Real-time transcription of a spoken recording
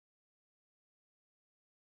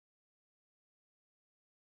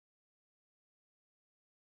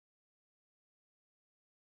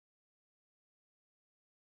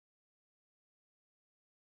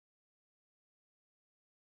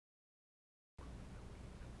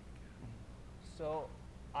So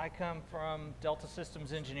I come from Delta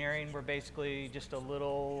Systems Engineering. We're basically just a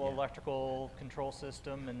little electrical control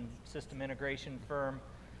system and system integration firm,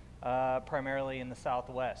 primarily in the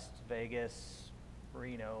Southwest, Vegas,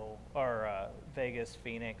 Reno, or Vegas,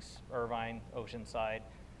 Phoenix, Irvine, Oceanside.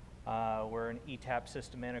 We're an ETAP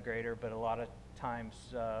system integrator, but a lot of times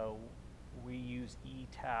we use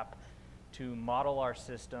ETAP to model our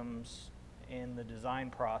systems in the design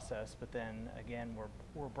process, but then again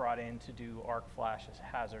we're brought in to do arc flash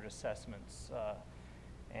hazard assessments,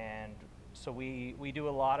 and so we do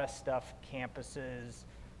a lot of stuff, campuses,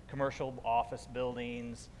 commercial office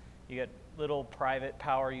buildings. You get little private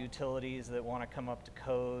power utilities that want to come up to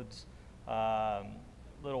codes,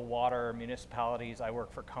 little water municipalities. I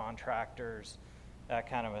work for contractors, that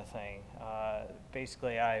kind of a thing.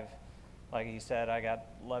 Basically, like you said, I got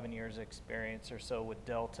 11 years experience or so with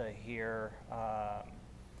Delta here.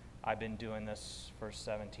 I've been doing this for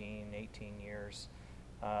 17, 18 years.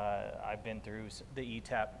 I've been through the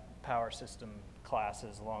ETAP power system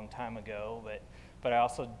classes a long time ago, but I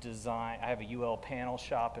also design. I have a UL panel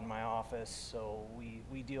shop in my office, so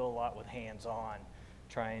we deal a lot with hands-on,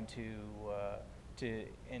 trying to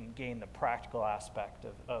gain the practical aspect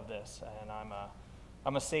of this. And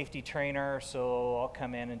I'm a safety trainer, so I'll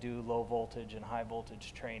come in and do low voltage and high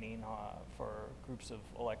voltage training for groups of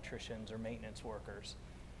electricians or maintenance workers.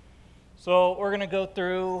 So we're going to go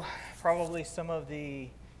through probably some of the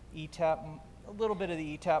ETAP, a little bit of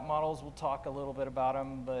the ETAP models. We'll talk a little bit about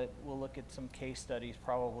them, but we'll look at some case studies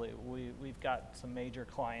probably. We've got some major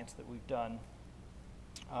clients that we've done.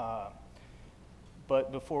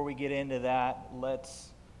 But before we get into that,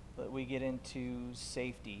 we get into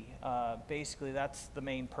safety. Basically, that's the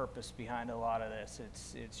main purpose behind a lot of this.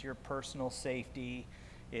 It's your personal safety.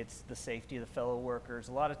 It's the safety of the fellow workers.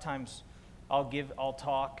 A lot of times, I'll be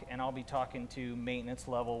talking to maintenance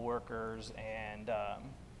level workers, and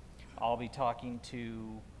I'll be talking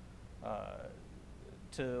to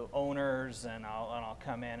owners, and I'll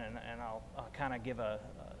come in and I'll kind of give a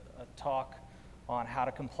talk on how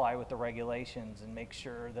to comply with the regulations and make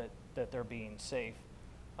sure that they're being safe.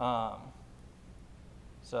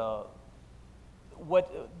 So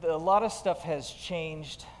a lot of stuff has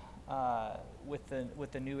changed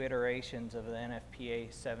with the new iterations of the NFPA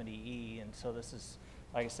 70E, and so this is,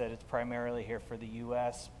 like I said, it's primarily here for the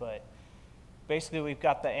U.S., but basically we've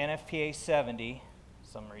got the NFPA 70. For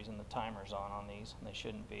some reason the timer's on these, and they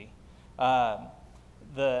shouldn't be.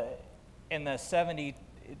 The 70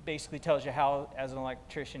 it basically tells you how, as an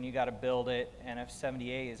electrician, you got to build it, and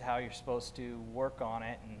F70A is how you're supposed to work on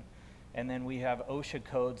it, and then we have OSHA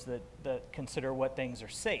codes that consider what things are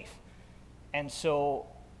safe. And so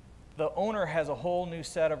the owner has a whole new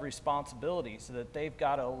set of responsibilities so that they've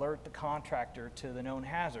got to alert the contractor to the known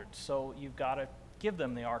hazards. So you've got to give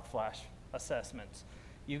them the arc flash assessments.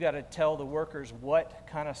 You've got to tell the workers what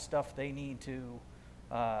kind of stuff they need to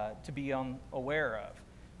be aware of.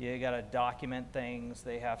 You got to document things.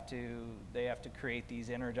 They have to create these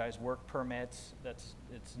energized work permits.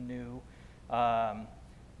 It's new.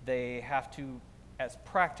 They have to, as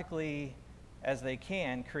practically as they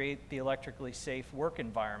can, create the electrically safe work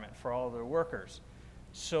environment for all of their workers.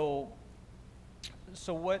 So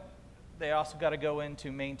what they also got to go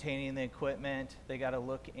into maintaining the equipment. They got to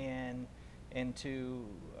look into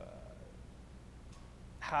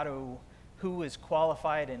who is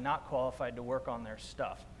qualified and not qualified to work on their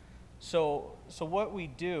stuff. So what we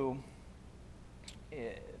do,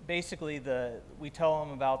 basically we tell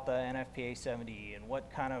them about the NFPA 70 and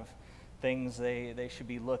what kind of things they should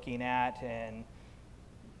be looking at, and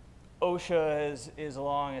OSHA is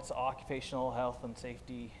along its Occupational Health and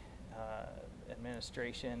Safety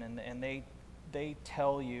Administration, and they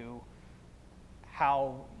tell you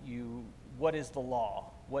what is the law,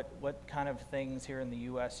 what kind of things here in the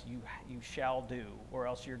U.S. you shall do, or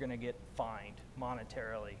else you're going to get fined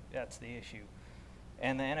monetarily. That's the issue.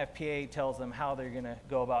 And the NFPA tells them how they're going to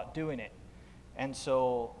go about doing it. And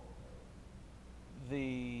so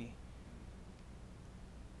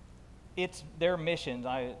it's their missions.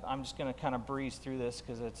 I'm just going to kind of breeze through this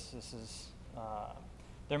because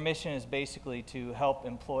their mission is basically to help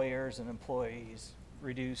employers and employees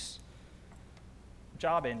reduce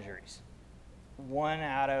job injuries. 1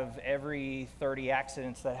 out of every 30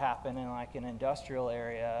 accidents that happen in like an industrial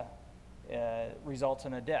area results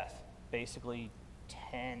in a death. Basically,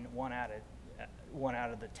 1 out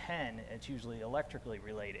of the 10, it's usually electrically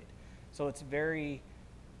related. So it's very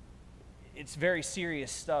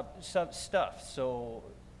serious stuff. So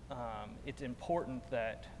it's important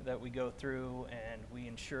that we go through and we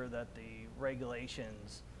ensure that the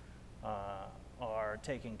regulations are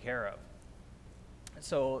taken care of.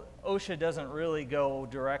 so OSHA doesn't really go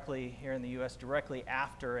directly here in the U.S. directly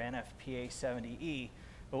after NFPA 70E,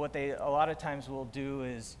 but what they a lot of times will do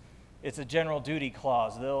is it's a general duty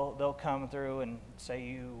clause. They'll come through and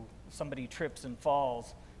say somebody trips and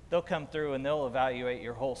falls, they'll come through and they'll evaluate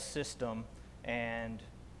your whole system and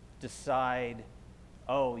decide,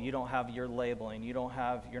 oh, you don't have your labeling,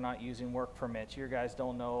 you're not using work permits, your guys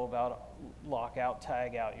don't know about lockout,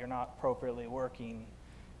 tagout, you're not appropriately working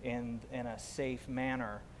in a safe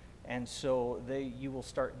manner, and so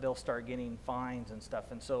they'll start getting fines and stuff.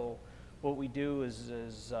 And so what we do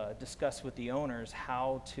is discuss with the owners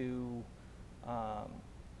how to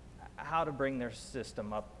bring their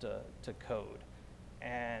system up to code,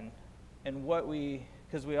 and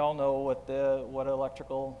because we all know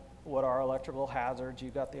what our electrical hazards. You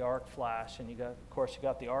got the arc flash, and you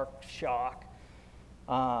got the arc shock,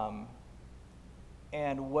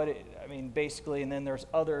 and basically, and then there's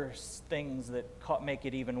other things that make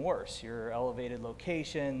it even worse. Your elevated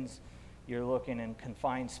locations, you're looking in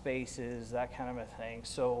confined spaces, that kind of a thing.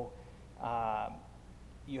 So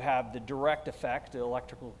you have the direct effect, the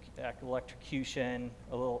electrocution,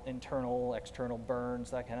 a little internal, external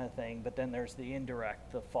burns, that kind of thing. But then there's the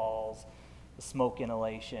indirect, the falls, the smoke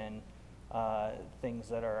inhalation, things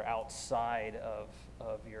that are outside of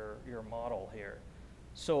your model here.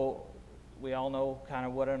 So we all know kind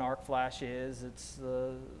of what an arc flash is. It's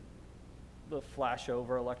the flash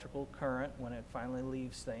over electrical current when it finally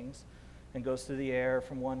leaves things and goes through the air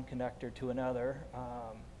from one conductor to another.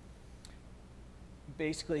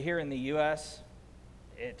 Basically here in the U.S.,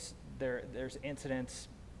 there's incidents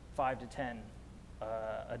 5 to 10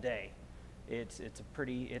 a day. It's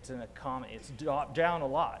dropped down a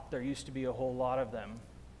lot. There used to be a whole lot of them,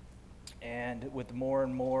 and with more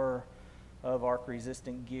and more of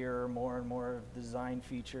arc-resistant gear, more and more of design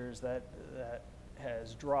features, that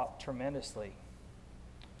has dropped tremendously.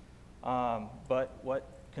 But what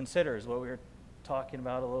we were talking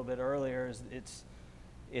about a little bit earlier, is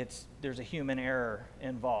there's a human error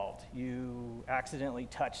involved. You accidentally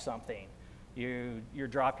touch something, you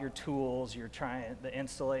drop your tools, the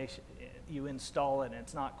installation, you install it and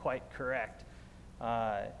it's not quite correct.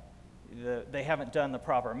 They haven't done the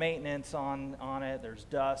proper maintenance on it. There's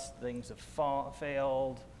dust, things have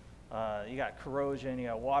failed. You got corrosion, you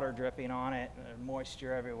got water dripping on it,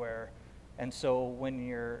 moisture everywhere. And so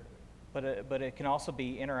but it can also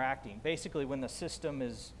be interacting. Basically, when the system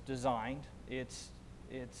is designed, it's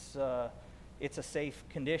a safe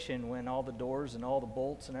condition when all the doors and all the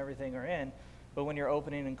bolts and everything are in. But when you're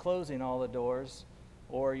opening and closing all the doors,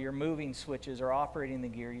 or you're moving switches or operating the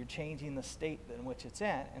gear, you're changing the state in which it's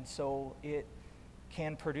in, and so it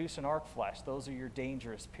can produce an arc flash. Those are your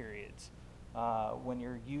dangerous periods when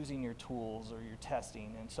you're using your tools or you're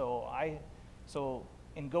testing. And so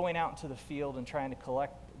in going out into the field and trying to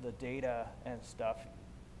collect the data and stuff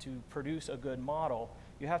to produce a good model,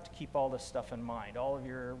 you have to keep all this stuff in mind. All of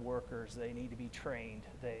your workers, they need to be trained.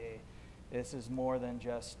 This is more than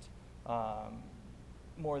just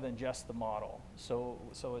the model. So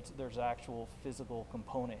there's actual physical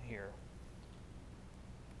component here.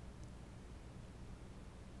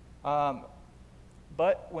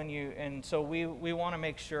 But so we want to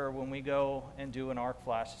make sure when we go and do an arc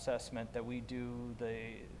flash assessment that we do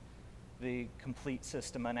the complete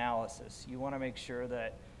system analysis. You want to make sure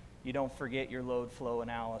that you don't forget your load flow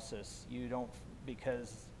analysis.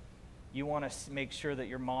 Because you want to make sure that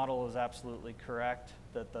your model is absolutely correct,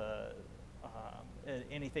 that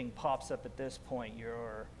anything pops up at this point,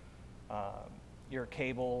 your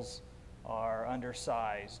cables are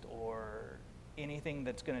undersized, or anything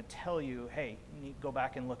that's going to tell you, hey, you need to go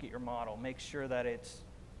back and look at your model. Make sure that it's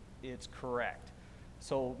correct.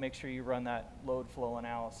 So make sure you run that load flow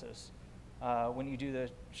analysis. When you do the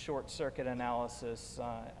short circuit analysis,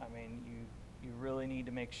 you really need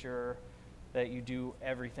to make sure that you do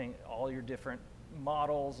everything, all your different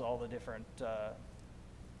models, all the different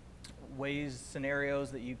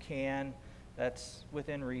scenarios that you can. That's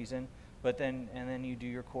within reason. But then you do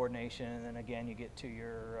your coordination, and then again you get to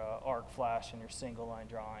your arc flash and your single line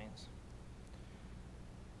drawings.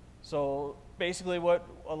 So basically, what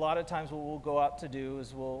a lot of times what we'll go out to do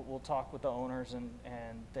is we'll talk with the owners, and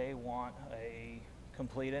they want a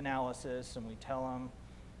complete analysis, and we tell them,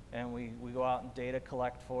 and we go out and data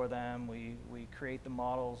collect for them. We create the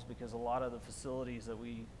models, because a lot of the facilities that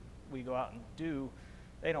we go out and do,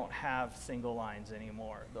 they don't have single lines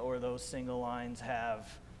anymore, or those single lines have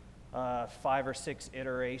 5 or 6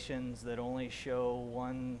 iterations that only show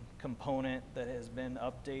one component that has been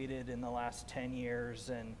updated in the last 10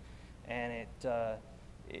 years, and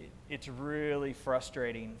it's really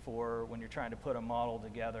frustrating for when you're trying to put a model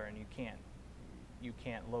together and you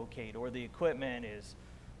can't locate, or the equipment is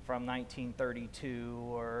from 1932,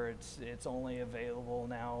 or it's only available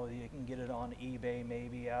now. You can get it on eBay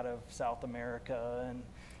maybe out of South America,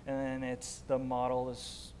 and then the model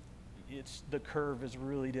is, the curve is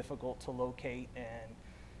really difficult to locate,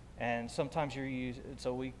 and sometimes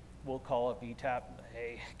so we'll call up ETAP,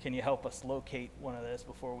 hey, can you help us locate one of this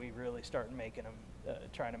before we really start making them,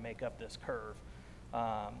 trying to make up this curve.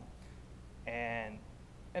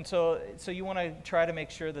 And so you want to try to make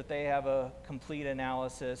sure that they have a complete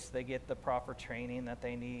analysis, they get the proper training that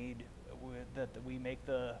they need, that we make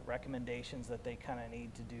the recommendations that they kind of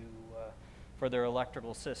need to do for their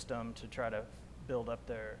electrical system to try to build up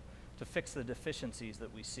to fix the deficiencies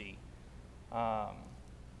that we see.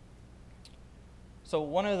 So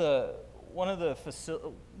one of the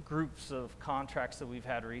groups of contracts that we've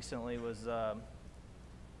had recently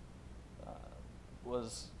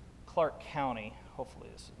was Clark County. Hopefully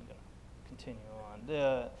this is going to continue on.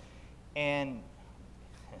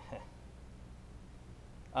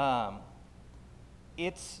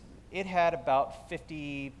 It had about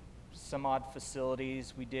 50 some odd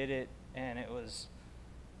facilities. We did it, and it was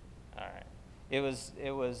all right.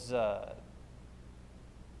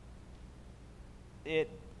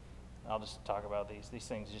 I'll just talk about these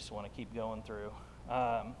things. Just want to keep going through.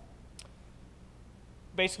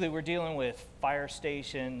 Basically, we're dealing with fire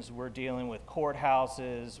stations, we're dealing with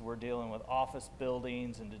courthouses, we're dealing with office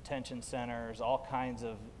buildings and detention centers, all kinds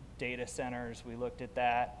of data centers. We looked at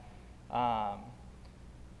that. All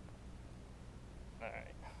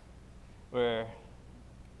right.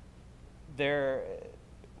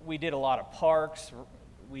 We did a lot of parks.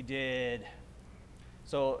 We did,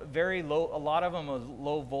 so very low, a lot of them was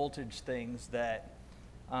low voltage things that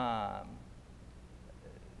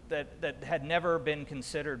had never been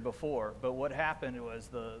considered before. But what happened was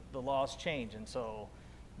the laws changed, and so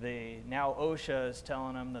now OSHA is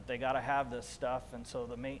telling them that they got to have this stuff, and so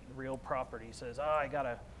the real property says, oh, I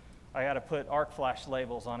gotta put arc flash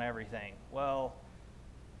labels on everything. Well,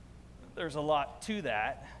 there's a lot to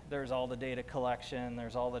that. There's all the data collection,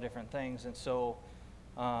 there's all the different things, and so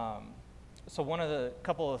one of the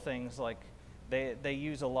couple of things, like they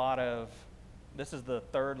use a lot of. This is the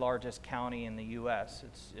third largest county in the U.S.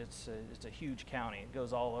 It's a huge county. It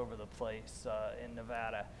goes all over the place in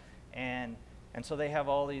Nevada, and so they have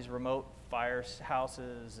all these remote fire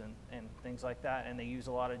houses and things like that, and they use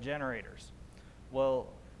a lot of generators. Well,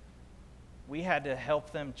 we had to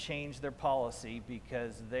help them change their policy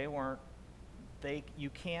because you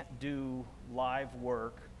can't do live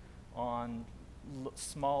work on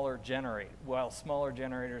smaller generators while smaller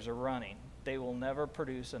generators are running. They will never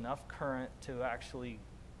produce enough current to actually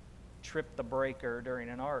trip the breaker during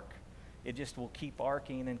an arc. It just will keep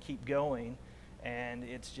arcing and keep going, and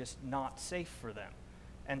it's just not safe for them.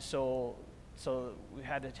 And so we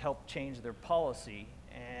had to help change their policy,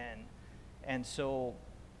 and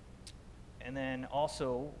then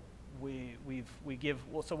also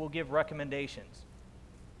we'll give recommendations.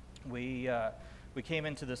 We came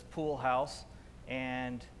into this pool house,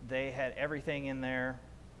 and they had everything in there.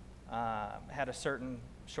 Had a certain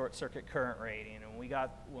short circuit current rating, and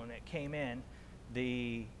when it came in,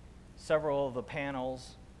 several of the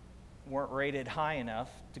panels weren't rated high enough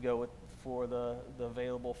to go for the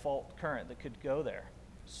available fault current that could go there.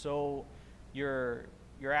 So you're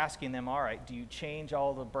asking them, all right, do you change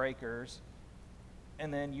all the breakers?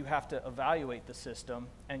 And then you have to evaluate the system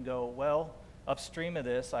and go, well, upstream of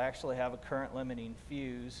this, I actually have a current limiting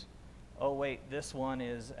fuse. Oh wait, this one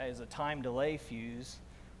is a time delay fuse.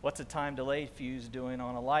 What's a time delay fuse doing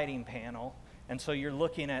on a lighting panel? And so you're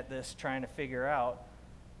looking at this trying to figure out,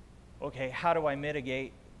 okay, how do I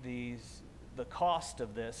mitigate the cost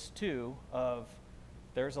of this too?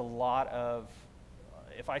 There's a lot of,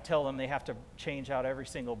 if I tell them they have to change out every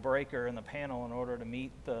single breaker in the panel in order to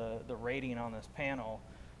meet the rating on this panel,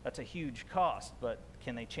 that's a huge cost. But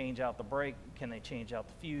can they change out the brake? Can they change out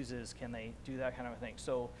the fuses? Can they do that kind of thing?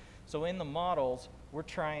 So in the models,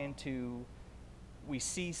 we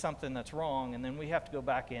see something that's wrong, and then we have to go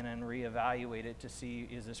back in and reevaluate it to see,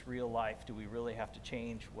 is this real life? Do we really have to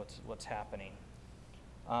change what's happening?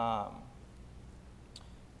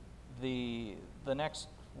 The next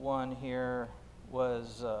one here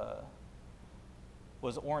was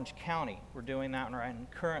Orange County. We're doing that right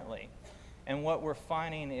currently, and what we're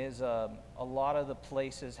finding is a lot of the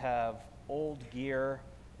places have old gear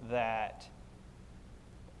that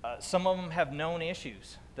some of them have known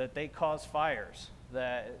issues that they cause fires.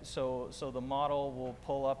 So the model will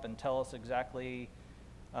pull up and tell us exactly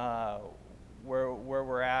where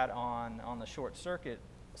we're at on the short circuit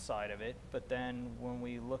side of it. But then when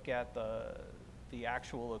we look at the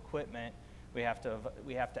actual equipment, we have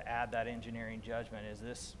to add that engineering judgment.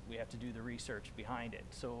 We have to do the research behind it.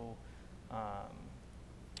 So,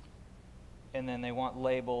 and then they want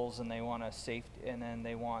labels, and they want a safety, and then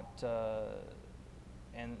they want,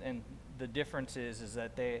 and the difference is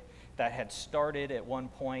that that had started at one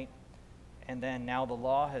point, and then now the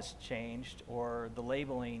law has changed, or the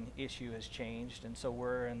labeling issue has changed, and so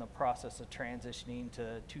we're in the process of transitioning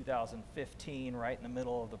to 2015, right in the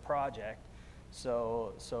middle of the project.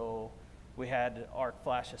 So we had arc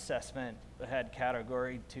flash assessment that had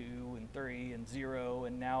category 2 and 3 and 0,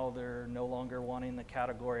 and now they're no longer wanting the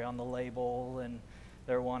category on the label, and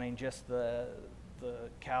they're wanting just the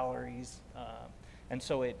calories. And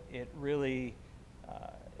so it really,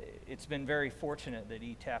 it's been very fortunate that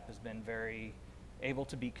ETAP has been very able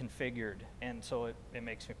to be configured, and so it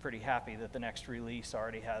makes me pretty happy that the next release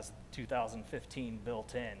already has 2015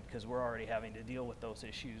 built in, because we're already having to deal with those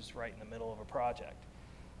issues right in the middle of a project.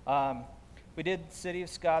 We did City of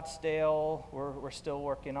Scottsdale. We're still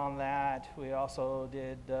working on that. We also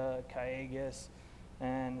did Cayugas,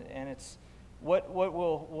 and it's what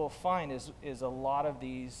we'll find is a lot of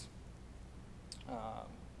these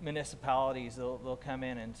municipalities, they'll come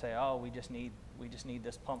in and say, oh, we just need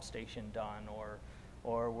this pump station done, or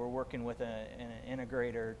we're working with an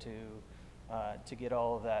integrator to get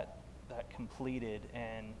all of that completed,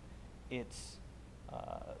 and it's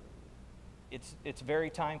very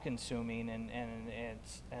time consuming,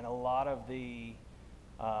 and a lot of the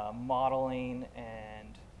modeling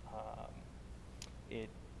and it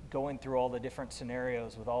going through all the different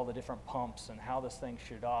scenarios with all the different pumps and how this thing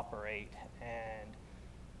should operate, and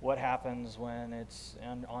what happens when it's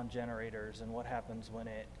on generators, and what happens when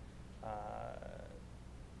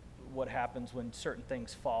when certain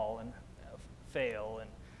things fall and fail, and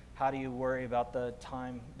how do you worry about the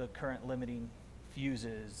current limiting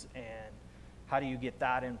fuses, and how do you get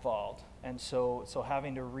that involved? And so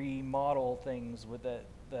having to remodel things with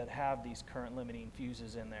that have these current limiting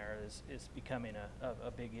fuses in there is becoming a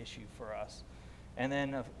big issue for us. And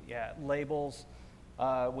then labels.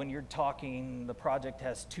 When you're talking, the project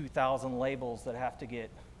has 2,000 labels that have to get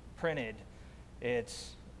printed.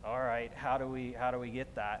 It's all right. How do we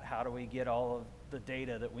get that? How do we get all of the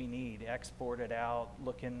data that we need exported out,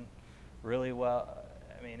 looking really well?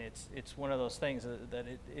 I mean, it's one of those things that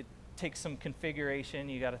it takes some configuration.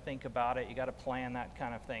 You got to think about it. You got to plan that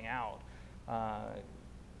kind of thing out,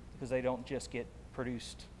 because they don't just get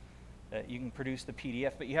produced. You can produce the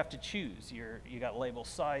PDF, but you have to choose. You got label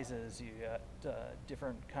sizes. You got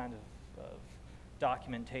different kind of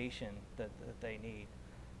documentation that they need,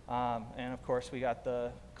 and of course we got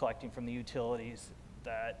the collecting from the utilities.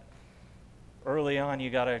 That early on you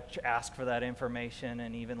got to ask for that information,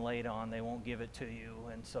 and even late on they won't give it to you,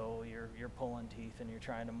 and so you're pulling teeth, and you're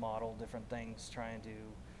trying to model different things,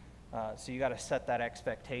 so you got to set that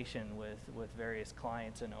expectation with various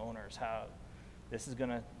clients and owners. How this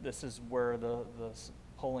is where the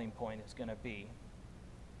polling point is going to be.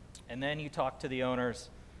 And then you talk to the owners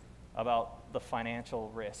about the financial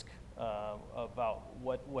risk, about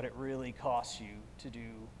what it really costs you to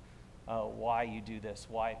do, why you do this,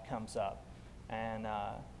 why it comes up. And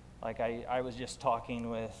like I was just talking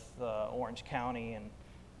with Orange County,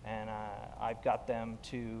 and I've got them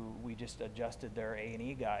we just adjusted their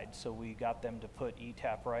A&E guide, so we got them to put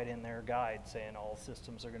ETAP right in their guide, saying all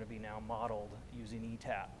systems are going to be now modeled using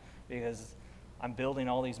ETAP, because I'm building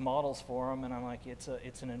all these models for them, and I'm like, it's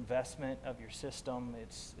an investment of your system.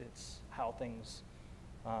 It's how things,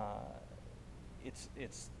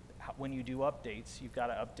 when you do updates, you've got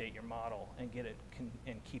to update your model and get it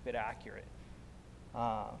and keep it accurate.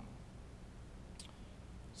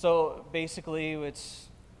 So basically, it's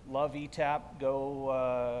love ETAP.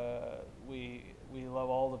 We love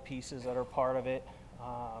all the pieces that are part of it,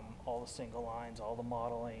 all the single lines, all the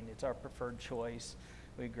modeling. It's our preferred choice.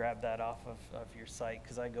 We grab that off of your site,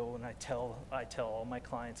 because I go and I tell all my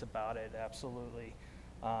clients about it, absolutely,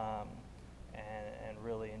 and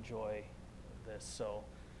really enjoy this. So